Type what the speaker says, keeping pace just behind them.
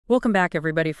Welcome back,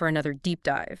 everybody, for another deep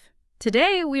dive.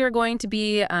 Today, we are going to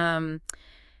be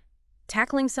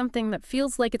tackling something that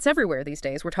feels like it's everywhere these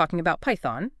days. We're talking about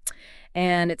Python,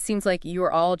 and it seems like you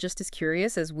are all just as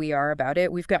curious as we are about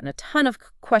it. We've gotten a ton of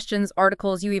questions,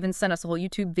 articles. You even sent us a whole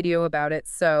YouTube video about it.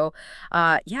 So,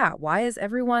 yeah, why is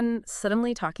everyone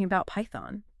suddenly talking about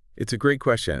Python? It's a great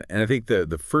question. And I think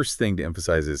the first thing to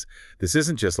emphasize is this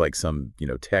isn't just like some,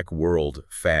 tech world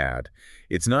fad.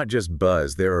 It's not just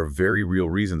buzz. There are very real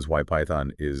reasons why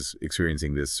Python is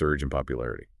experiencing this surge in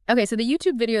popularity. Okay, so the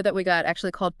YouTube video that we got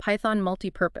actually called Python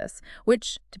Multipurpose,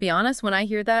 which, to be honest, when I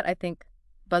hear that, I think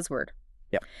buzzword.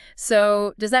 Yep.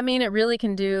 So does that mean it really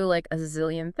can do like a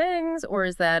zillion things, or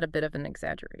is that a bit of an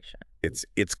exaggeration?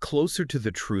 It's closer to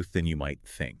the truth than you might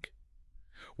think.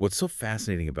 What's so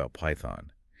fascinating about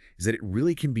Python is that it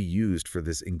really can be used for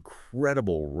this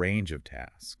incredible range of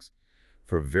tasks,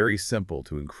 from very simple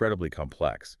to incredibly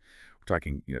complex. We're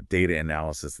talking, data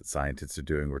analysis that scientists are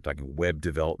doing. We're talking web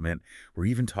development. We're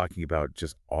even talking about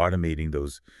just automating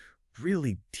those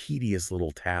really tedious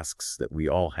little tasks that we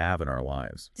all have in our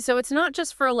lives. So it's not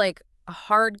just for like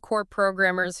hardcore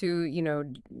programmers who,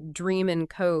 dream in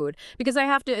code. Because I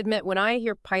have to admit, when I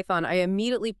hear Python, I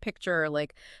immediately picture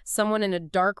like someone in a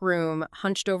dark room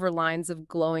hunched over lines of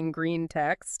glowing green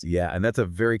text. Yeah, and that's a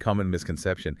very common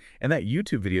misconception. And that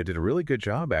YouTube video did a really good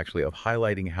job, actually, of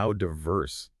highlighting how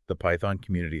diverse the Python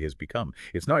community has become.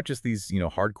 It's not just these,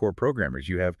 hardcore programmers.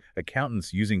 You have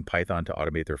accountants using Python to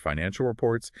automate their financial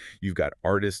reports. You've got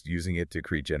artists using it to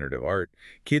create generative art.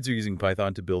 Kids are using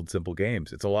Python to build simple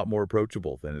games. It's a lot more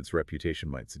approachable than its reputation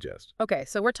might suggest. Okay,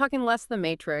 so we're talking less the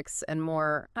Matrix and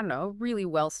more, I don't know, really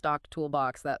well-stocked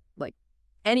toolbox that like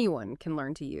anyone can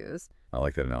learn to use. I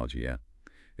like that analogy, yeah.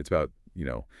 It's about,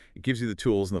 it gives you the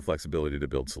tools and the flexibility to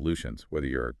build solutions, whether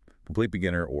you're a complete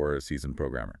beginner or a seasoned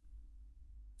programmer.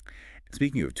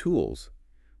 Speaking of tools,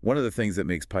 one of the things that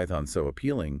makes Python so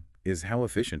appealing is how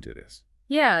efficient it is.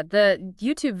 Yeah, the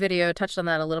YouTube video touched on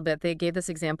that a little bit. They gave this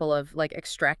example of like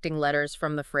extracting letters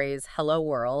from the phrase hello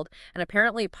world, and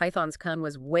apparently Python's code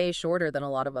was way shorter than a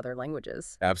lot of other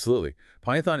languages. Absolutely.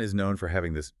 Python is known for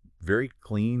having this very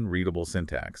clean, readable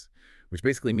syntax, which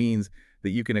basically means that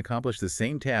you can accomplish the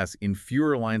same task in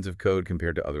fewer lines of code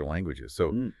compared to other languages.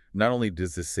 So not only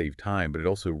does this save time, but it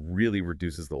also really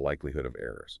reduces the likelihood of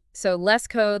errors. So less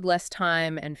code, less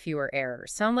time, and fewer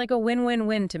errors. Sound like a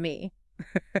win-win-win to me.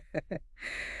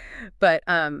 But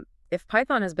if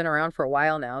Python has been around for a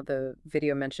while now, the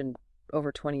video mentioned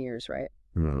over 20 years, right?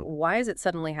 Why is it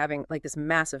suddenly having like this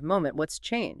massive moment? What's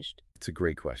changed? It's a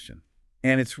great question.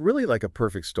 And it's really like a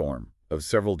perfect storm of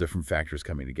several different factors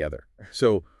coming together.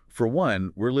 So for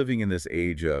one, we're living in this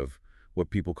age of what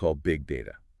people call big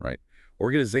data, right?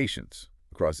 Organizations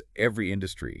across every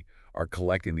industry are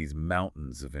collecting these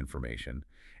mountains of information,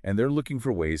 and they're looking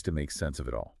for ways to make sense of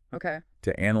it all, Okay.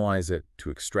 to analyze it, to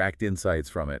extract insights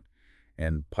from it.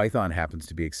 And Python happens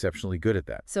to be exceptionally good at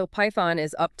that. So Python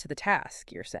is up to the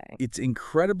task, you're saying? It's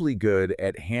incredibly good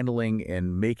at handling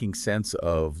and making sense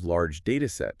of large data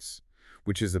sets,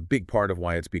 which is a big part of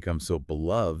why it's become so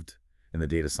beloved in the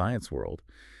data science world.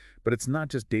 But it's not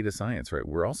just data science, right?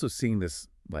 We're also seeing this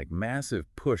like massive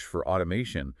push for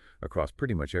automation across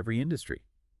pretty much every industry.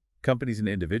 Companies and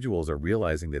individuals are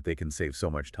realizing that they can save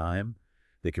so much time,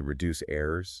 they can reduce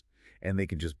errors, and they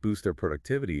can just boost their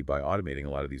productivity by automating a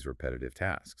lot of these repetitive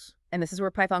tasks. And this is where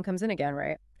Python comes in again,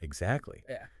 right? Exactly.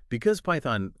 Yeah. Because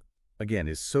Python, again,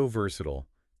 is so versatile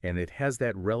and it has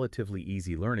that relatively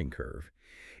easy learning curve,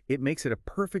 it makes it a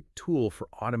perfect tool for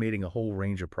automating a whole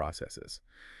range of processes.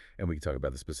 And we can talk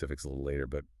about the specifics a little later,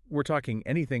 but we're talking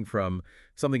anything from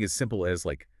something as simple as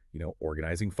like,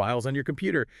 organizing files on your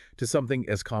computer to something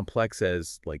as complex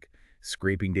as like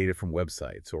scraping data from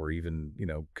websites or even,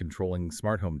 controlling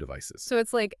smart home devices. So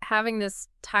it's like having this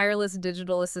tireless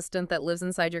digital assistant that lives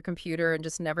inside your computer and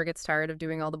just never gets tired of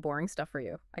doing all the boring stuff for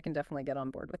you. I can definitely get on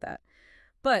board with that.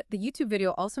 But the YouTube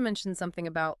video also mentioned something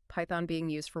about Python being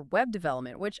used for web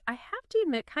development, which I have to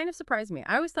admit kind of surprised me.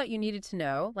 I always thought you needed to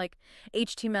know, like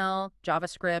HTML,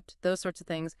 JavaScript, those sorts of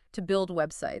things to build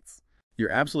websites.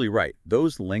 You're absolutely right.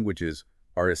 Those languages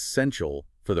are essential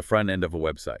for the front end of a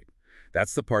website.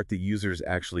 That's the part that users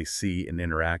actually see and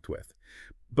interact with.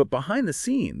 But behind the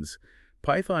scenes,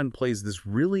 Python plays this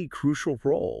really crucial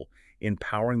role in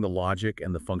powering the logic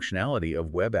and the functionality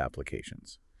of web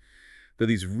applications. There are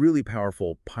these really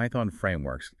powerful Python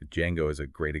frameworks, Django is a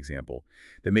great example,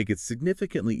 that make it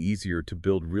significantly easier to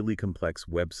build really complex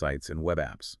websites and web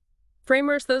apps.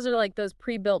 Frameworks, those are like those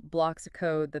pre-built blocks of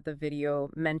code that the video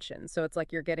mentioned. So it's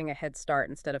like you're getting a head start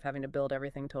instead of having to build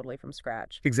everything totally from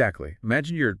scratch. Exactly.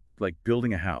 Imagine you're like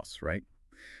building a house, right?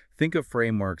 Think of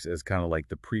frameworks as kind of like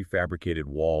the prefabricated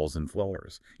walls and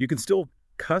floors. You can still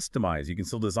customize, you can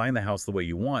still design the house the way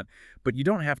you want, but you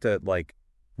don't have to, like,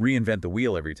 reinvent the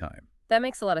wheel every time. That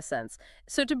makes a lot of sense.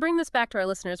 So to bring this back to our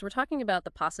listeners, we're talking about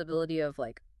the possibility of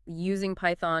like using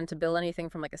Python to build anything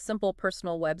from like a simple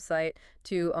personal website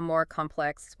to a more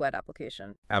complex web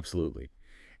application. Absolutely.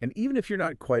 And even if you're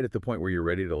not quite at the point where you're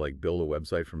ready to, like, build a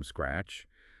website from scratch,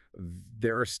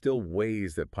 there are still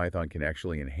ways that Python can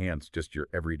actually enhance just your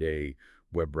everyday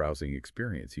web browsing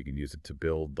experience. You can use it to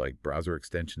build, like, browser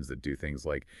extensions that do things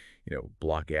like,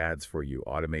 block ads for you,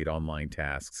 automate online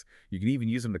tasks. You can even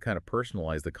use them to kind of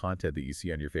personalize the content that you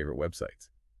see on your favorite websites.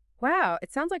 Wow,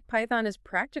 it sounds like Python is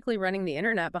practically running the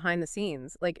internet behind the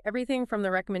scenes. Like everything from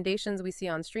the recommendations we see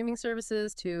on streaming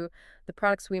services to the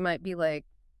products we might be like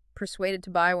persuaded to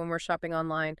buy when we're shopping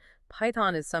online,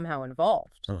 Python is somehow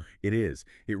involved. Oh, it is.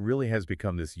 It really has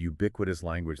become this ubiquitous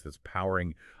language that's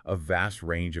powering a vast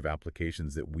range of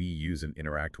applications that we use and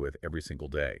interact with every single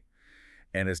day.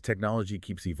 And as technology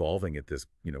keeps evolving at this,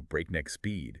 breakneck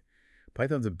speed,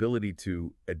 Python's ability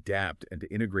to adapt and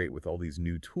to integrate with all these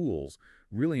new tools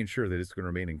really ensure that it's going to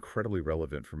remain incredibly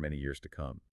relevant for many years to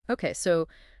come. Okay, so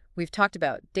we've talked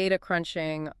about data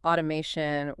crunching,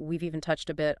 automation, we've even touched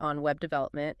a bit on web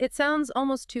development. It sounds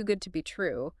almost too good to be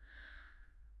true.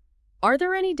 Are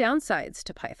there any downsides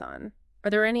to Python? Are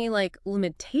there any like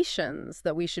limitations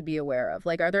that we should be aware of?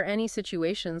 Like, are there any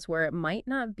situations where it might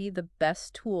not be the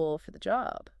best tool for the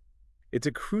job? It's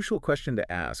a crucial question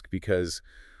to ask because,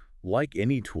 like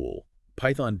any tool,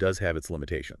 Python does have its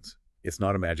limitations. It's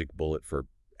not a magic bullet for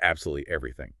absolutely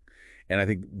everything. And I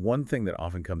think one thing that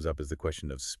often comes up is the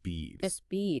question of speed. A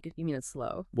speed, you mean it's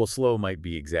slow? Well, slow might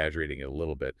be exaggerating it a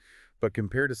little bit, but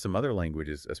compared to some other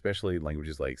languages, especially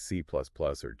languages like C++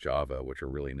 or Java, which are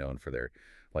really known for their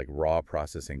like raw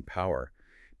processing power,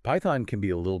 Python can be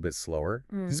a little bit slower,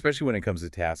 especially when it comes to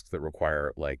tasks that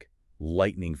require like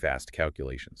lightning fast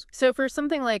calculations. So for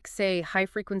something like, say,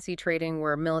 high-frequency trading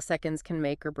where milliseconds can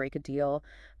make or break a deal,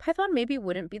 Python maybe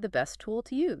wouldn't be the best tool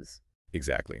to use.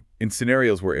 Exactly. In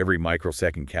scenarios where every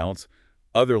microsecond counts,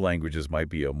 other languages might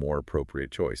be a more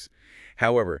appropriate choice.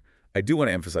 However, I do want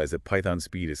to emphasize that Python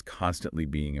speed is constantly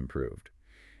being improved.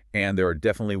 And there are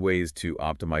definitely ways to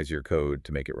optimize your code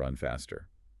to make it run faster.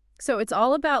 So it's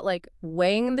all about like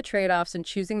weighing the trade-offs and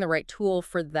choosing the right tool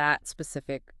for that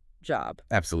specific job.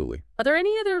 Absolutely. Are there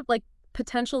any other like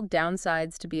potential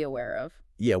downsides to be aware of?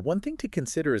 Yeah, one thing to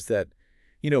consider is that,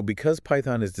 because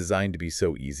Python is designed to be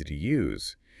so easy to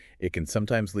use, it can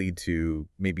sometimes lead to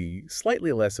maybe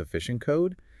slightly less efficient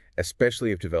code,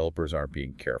 especially if developers aren't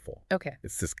being careful. Okay.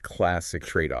 It's this classic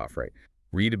trade-off, right?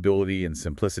 Readability and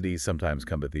simplicity sometimes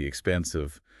come at the expense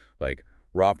of, like,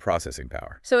 raw processing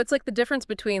power. So it's like the difference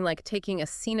between like taking a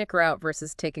scenic route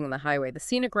versus taking the highway. The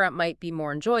scenic route might be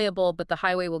more enjoyable, but the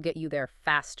highway will get you there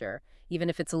faster, even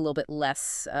if it's a little bit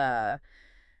less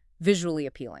visually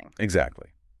appealing. Exactly.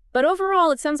 But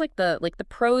overall, it sounds like the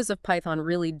pros of Python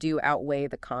really do outweigh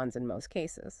the cons in most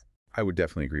cases. I would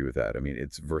definitely agree with that. I mean,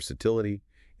 its versatility,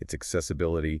 its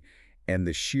accessibility, and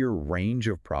the sheer range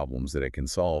of problems that it can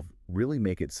solve really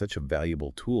make it such a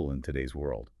valuable tool in today's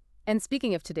world. And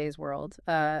speaking of today's world,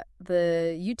 the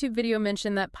YouTube video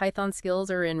mentioned that Python skills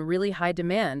are in really high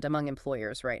demand among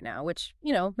employers right now, which,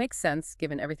 makes sense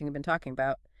given everything we've been talking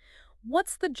about.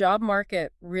 What's the job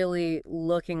market really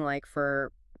looking like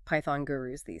for Python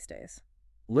gurus these days?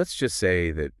 Let's just say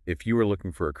that if you were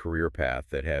looking for a career path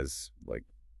that has, like,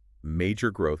 major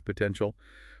growth potential,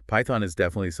 Python is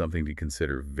definitely something to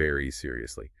consider very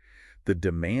seriously. The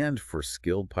demand for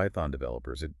skilled Python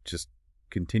developers, it just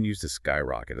continues to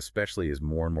skyrocket, especially as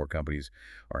more and more companies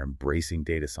are embracing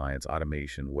data science,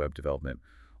 automation, web development,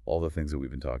 all the things that we've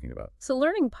been talking about. So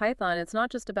learning Python, it's not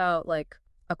just about like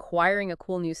acquiring a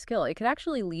cool new skill. It could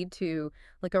actually lead to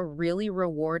like a really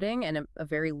rewarding and a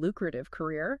very lucrative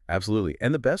career. Absolutely.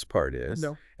 And the best part is,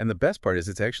 No.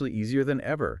 it's actually easier than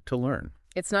ever to learn.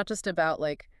 It's not just about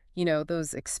like,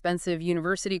 those expensive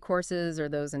university courses or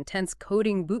those intense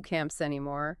coding boot camps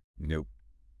anymore. Nope,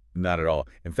 not at all.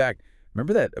 In fact,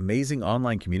 remember that amazing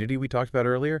online community we talked about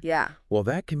earlier? Yeah. Well,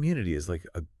 that community is like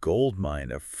a gold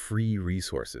mine of free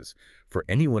resources for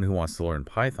anyone who wants to learn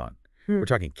Python. We're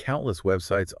talking countless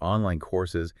websites, online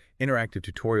courses, interactive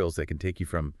tutorials that can take you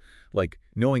from, like,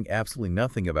 knowing absolutely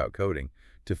nothing about coding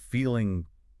to feeling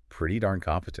pretty darn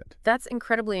competent. That's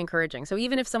incredibly encouraging. So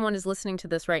even if someone is listening to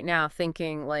this right now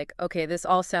thinking like, okay, this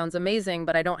all sounds amazing,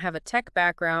 but I don't have a tech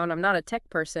background, I'm not a tech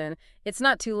person, it's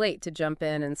not too late to jump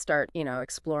in and start,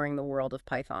 exploring the world of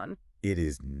Python. It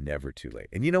is never too late.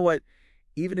 And you know what?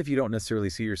 Even if you don't necessarily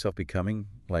see yourself becoming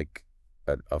like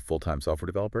a full-time software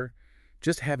developer,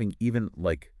 just having even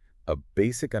like A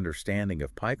basic understanding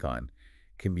of Python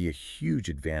can be a huge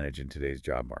advantage in today's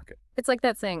job market. It's like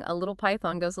that saying, a little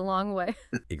Python goes a long way.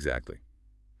 Exactly.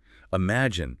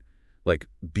 Imagine like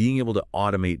being able to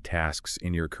automate tasks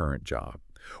in your current job,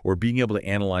 or being able to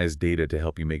analyze data to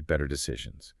help you make better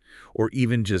decisions, or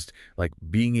even just like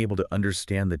being able to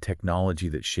understand the technology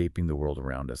that's shaping the world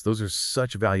around us. Those are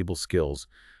such valuable skills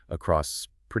across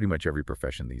pretty much every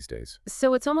profession these days.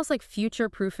 So it's almost like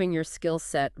future-proofing your skill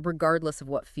set regardless of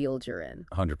what field you're in.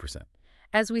 100%.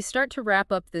 As we start to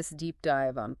wrap up this deep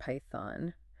dive on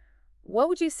Python, what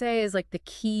would you say is like the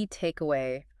key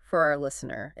takeaway for our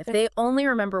listener? If they only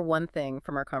remember one thing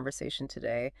from our conversation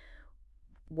today,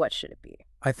 what should it be?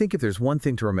 I think if there's one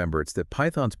thing to remember, it's that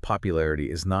Python's popularity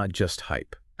is not just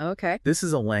hype. Okay. This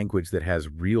is a language that has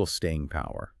real staying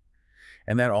power.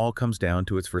 And that all comes down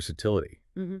to its versatility,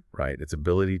 right? Its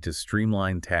ability to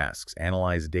streamline tasks,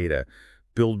 analyze data,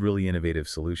 build really innovative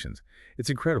solutions. It's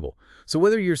incredible. So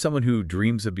whether you're someone who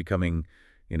dreams of becoming,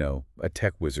 a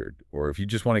tech wizard, or if you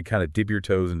just want to kind of dip your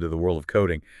toes into the world of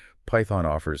coding, Python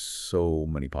offers so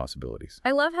many possibilities.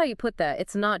 I love how you put that.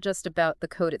 It's not just about the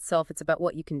code itself, it's about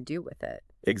what you can do with it.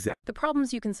 Exactly. The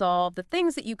problems you can solve, the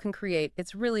things that you can create,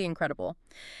 it's really incredible.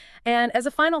 And as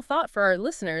a final thought for our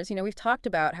listeners, we've talked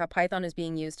about how Python is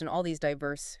being used in all these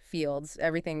diverse fields,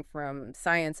 everything from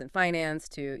science and finance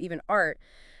to even art.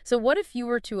 So what if you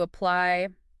were to apply,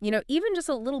 even just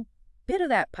a little bit of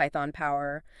that Python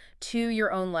power to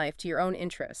your own life, to your own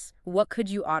interests? What could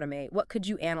you automate? What could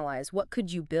you analyze? What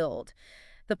could you build?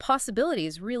 The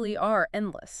possibilities really are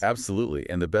endless. Absolutely.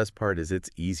 And the best part is it's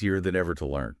easier than ever to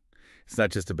learn. It's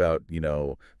not just about,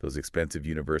 those expensive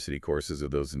university courses or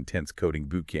those intense coding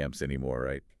boot camps anymore,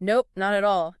 right? Nope, not at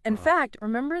all. In fact,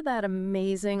 remember that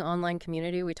amazing online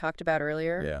community we talked about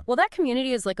earlier? Yeah. Well, that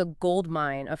community is like a gold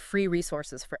mine of free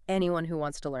resources for anyone who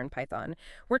wants to learn Python.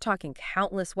 We're talking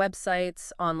countless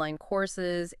websites, online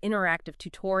courses, interactive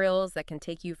tutorials that can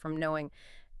take you from knowing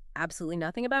absolutely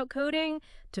nothing about coding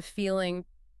to feeling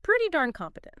pretty darn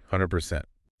competent. 100%.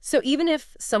 So even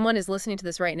if someone is listening to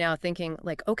this right now thinking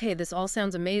like, okay, this all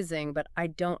sounds amazing, but I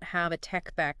don't have a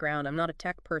tech background, I'm not a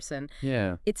tech person,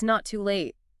 Yeah. it's not too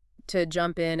late to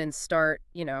jump in and start,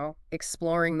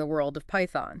 exploring the world of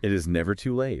Python. It is never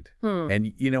too late.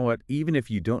 And you know what? Even if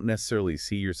you don't necessarily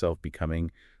see yourself becoming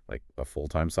like a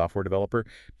full-time software developer,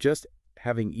 just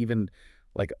having even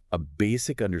like a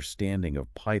basic understanding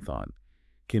of Python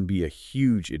can be a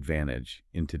huge advantage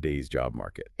in today's job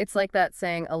market. It's like that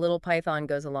saying, a little Python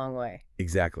goes a long way.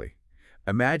 Exactly.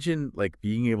 Imagine like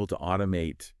being able to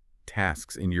automate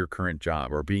tasks in your current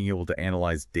job, or being able to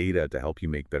analyze data to help you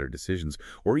make better decisions,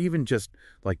 or even just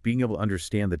like being able to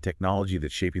understand the technology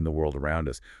that's shaping the world around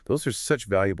us. Those are such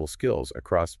valuable skills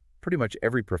across pretty much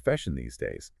every profession these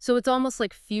days. So it's almost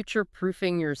like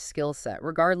future-proofing your skill set,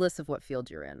 regardless of what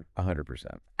field you're in. 100%.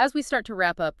 As we start to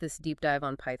wrap up this deep dive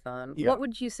on Python, Yeah. what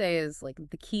would you say is like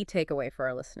the key takeaway for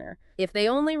our listener? If they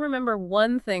only remember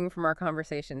one thing from our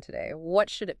conversation today,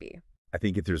 what should it be? I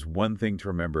think if there's one thing to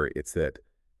remember, it's that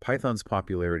Python's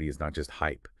popularity is not just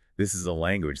hype. This is a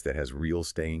language that has real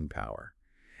staying power.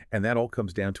 And that all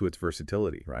comes down to its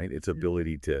versatility, right? Its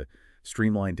ability to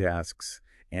streamline tasks,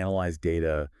 analyze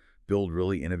data, build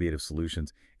really innovative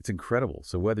solutions. It's incredible.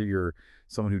 So whether you're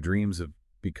someone who dreams of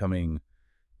becoming,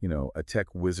 a tech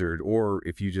wizard, or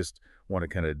if you just want to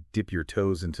kind of dip your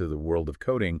toes into the world of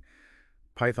coding,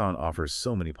 Python offers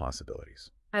so many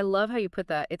possibilities. I love how you put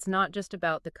that. It's not just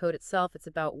about the code itself, it's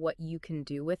about what you can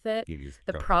do with it,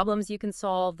 the problems you can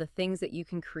solve, the things that you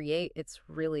can create. It's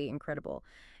really incredible.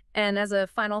 And as a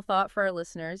final thought for our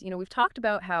listeners, we've talked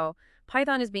about how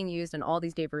Python is being used in all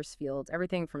these diverse fields,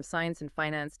 everything from science and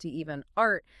finance to even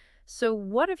art. So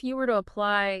what if you were to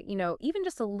apply, even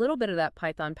just a little bit of that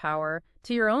Python power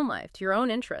to your own life, to your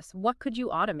own interests? What could you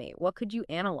automate? What could you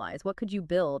analyze? What could you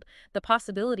build? The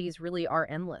possibilities really are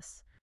endless.